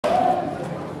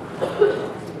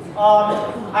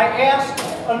I asked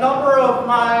a number of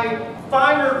my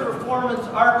finer performance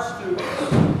art students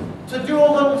to do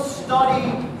a little study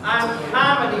on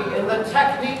comedy and the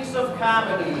techniques of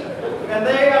comedy. And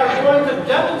they are going to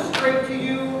demonstrate to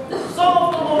you some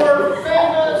of the more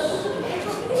famous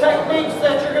techniques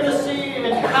that you're going to see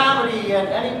in comedy at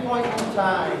any point in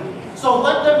time. So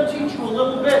let them teach you a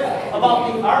little bit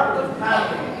about the art of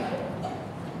comedy.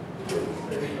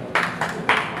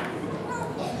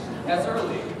 As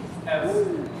early as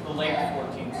the late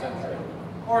 14th century,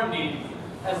 or indeed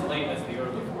as late as the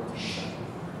early 14th century,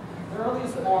 the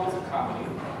earliest forms of comedy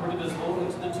were divisible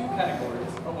into the two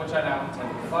categories of which I now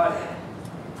intend to divide them.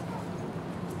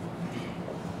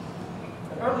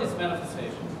 The earliest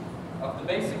manifestation of the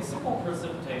basic simple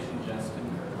precipitation jest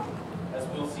incurred, as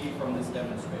we'll see from this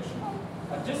demonstration,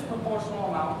 a disproportional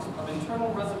amount of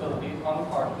internal risibility on the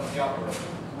part of the operator.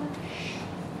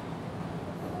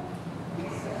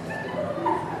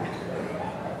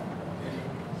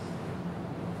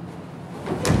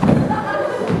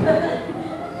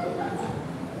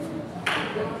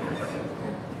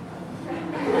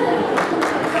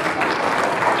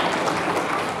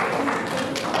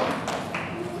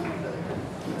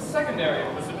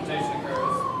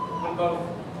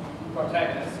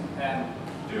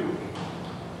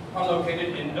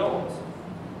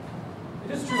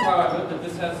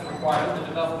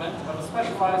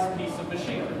 Piece of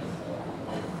machinery.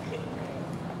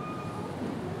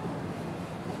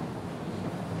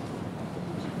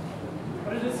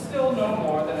 But it is still no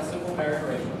more than a simple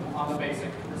variation on the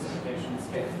basic precipitation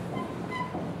scale.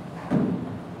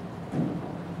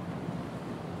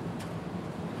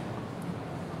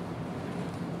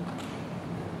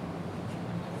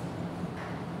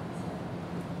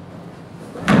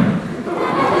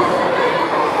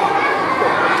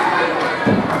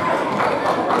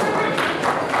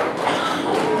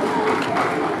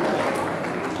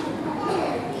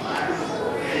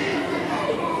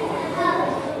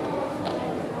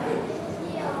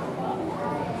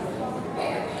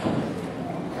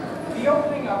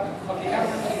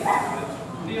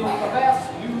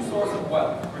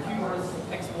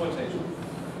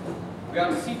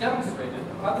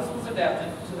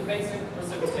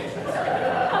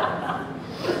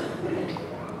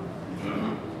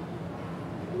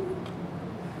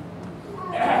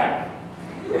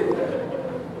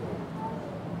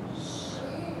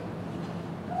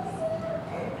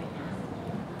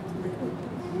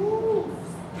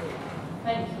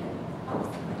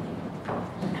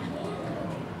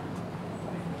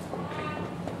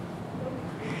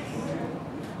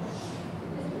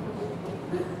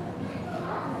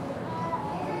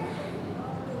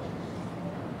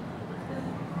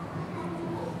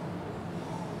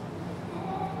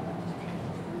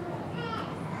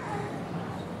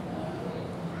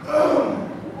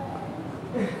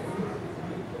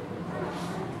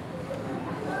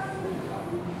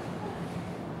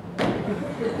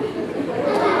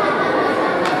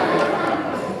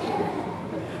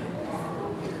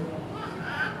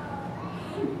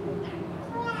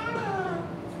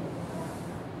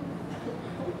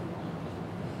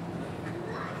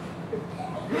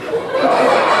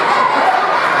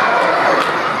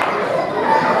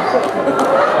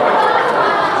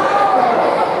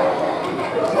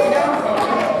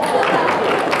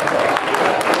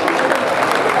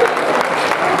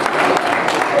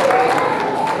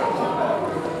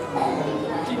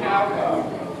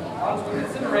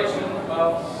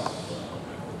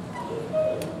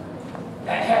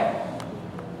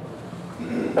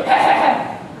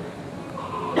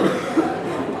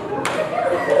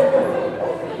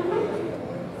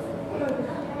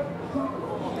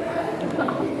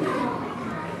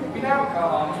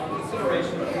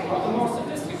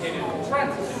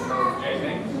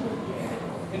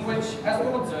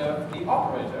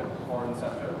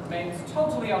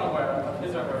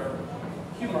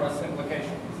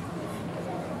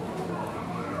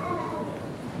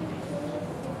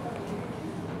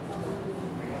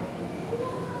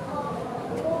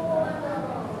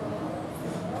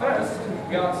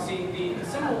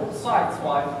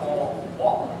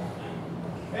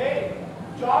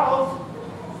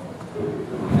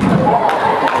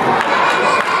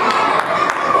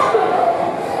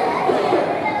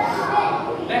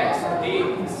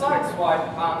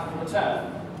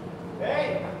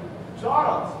 Hey,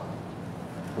 Charles!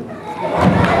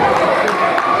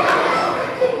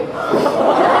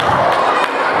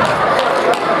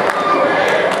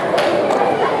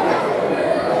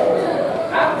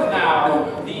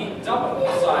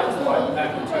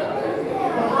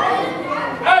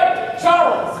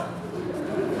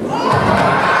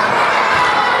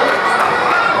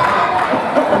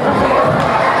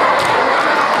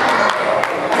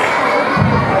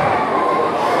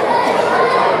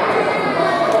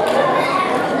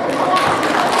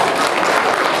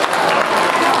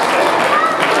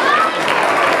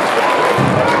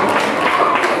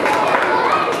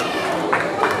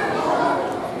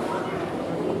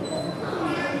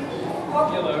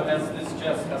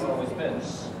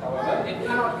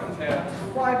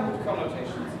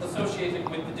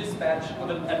 sketch of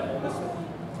an edible mystery.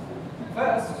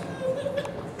 First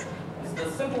is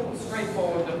the simple,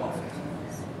 straightforward deposit.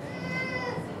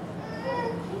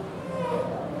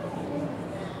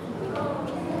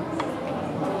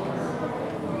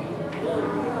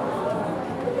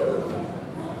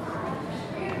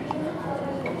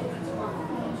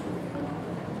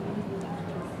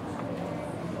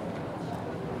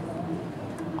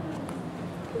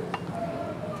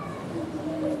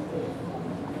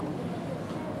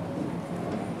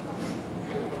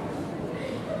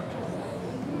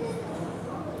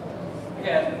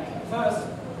 Again, first,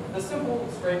 the simple,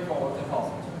 straightforward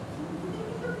deposit.